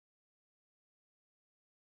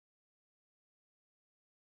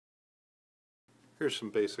Here's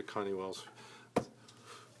some basic Honeywells.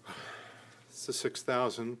 It's a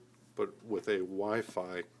 6000, but with a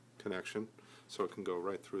Wi-Fi connection, so it can go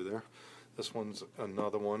right through there. This one's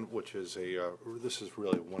another one, which is this is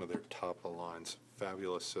really one of their top of the lines.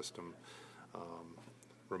 Fabulous system,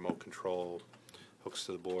 remote control, hooks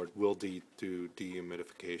to the board. Will do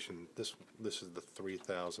dehumidification. This is the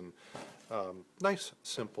 3000. Nice,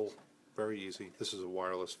 simple, very easy. This is a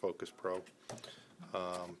wireless Focus Pro.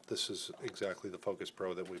 This is exactly the Focus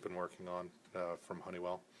Pro that we've been working on from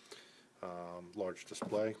Honeywell. Large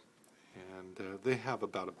display, and they have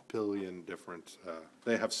about 1 billion different.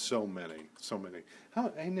 They have so many.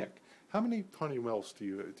 Hey Nick, how many Honeywells do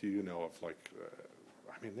you know of? Like,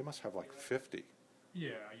 I mean, they must have like 50. Yeah,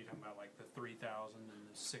 you're talking about like the 3,000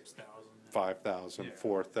 and the 6,000. 5,000, yeah.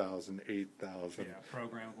 4,000, 8,000. Yeah,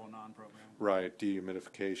 programmable, non-programmable. Right,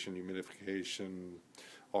 dehumidification, humidification,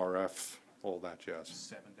 RF, all that jazz.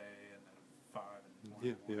 7-day and then 5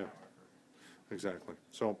 and 1. Yeah. Exactly.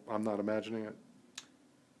 So I'm not imagining it.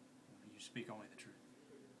 You speak only the truth.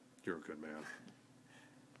 You're a good man.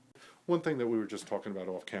 One thing that we were just talking about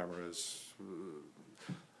off camera is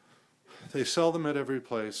they sell them at every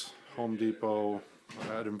place. Home Depot,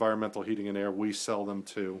 at Environmental Heating and Air, we sell them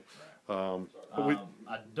too. I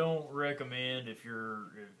don't recommend if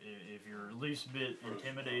you're least bit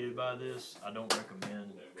intimidated by this. I don't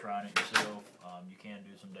recommend trying it yourself. You can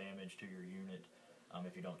do some damage to your unit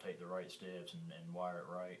if you don't take the right steps and wire it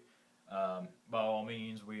right. By all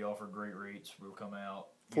means, we offer great rates. We'll come out.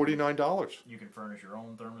 $49. You can furnish your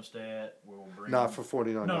own thermostat. We'll bring. Not for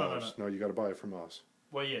 $49. No, you got to buy it from us.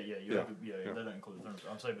 Well, yeah. That doesn't include the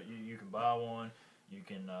thermostat. I'm saying, but you can buy one. You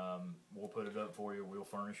can, we'll put it up for you. We'll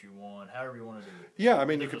furnish you one. However you want to do it. Yeah, I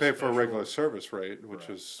mean, you can pay for a regular service rate, which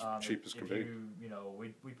is cheap as can be. You know,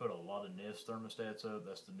 we put a lot of NIST thermostats up.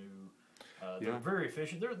 That's the new. They're very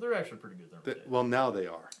efficient. They're actually pretty good thermostats. Well, now they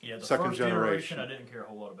are. Yeah, the second first generation I didn't care a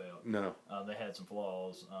whole lot about. No. They had some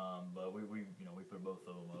flaws, but we put both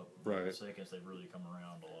of them up. Right. The seconds they've really come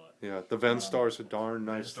around a lot. Yeah, the Venstars are darn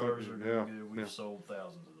nice. Venstars are good. We've sold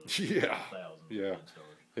thousands of those. Yeah. Thousands. Yeah. Of Venstars.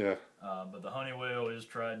 Yeah. But the Honeywell is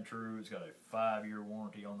tried and true. It's got a 5-year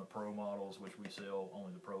warranty on the Pro models, which we sell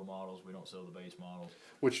only the Pro models. We don't sell the base models.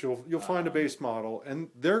 Which you'll find a base model, and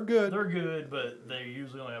they're good. They're good, but they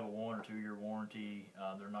usually only have a 1 or 2 year warranty.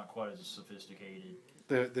 They're not quite as sophisticated.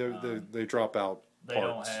 They drop out. They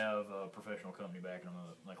parts. don't have a professional company backing them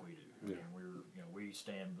up like we do. Yeah. And we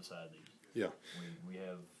stand beside these. Yeah.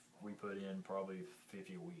 We put in probably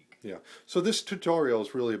 50 a week. Yeah. So this tutorial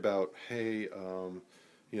is really about, hey,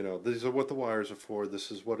 these are what the wires are for.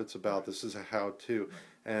 This is what it's about. This is a how-to,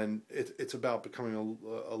 and it's about becoming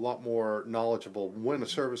a lot more knowledgeable when a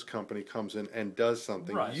service company comes in and does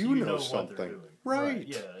something. Right. You know something, what they're doing. Right?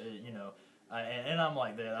 Yeah. And I'm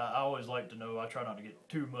like that. I always like to know. I try not to get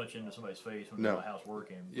too much into somebody's face when they're in the house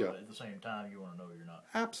working. But at the same time, you want to know you're not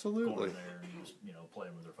absolutely going in there and just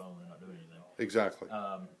playing with their phone and not doing anything. Exactly.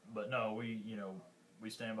 But no, we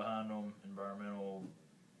stand behind them. Environmental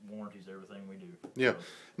warranties, everything we do. Yeah.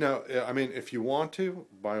 Now, I mean, if you want to,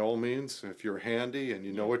 by all means, if you're handy and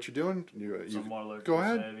you know what you're doing, you go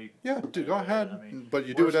ahead. Savvy. Yeah, go ahead. But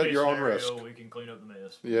you do it at your own risk. We can clean up the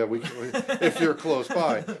mess. Yeah, if you're close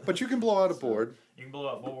by. But you can blow out a board. You can blow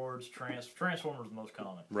out boards. Transformers are the most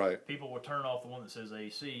common. Right. People will turn off the one that says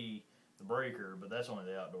AC, the breaker, but that's only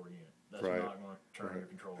the outdoor unit. That's not going to turn your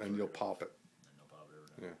controls. And you'll pop it. And you'll pop it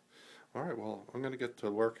every time. Yeah. All right. Well, I'm going to get to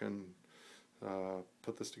work and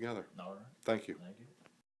put this together. All right. Thank you. Thank you.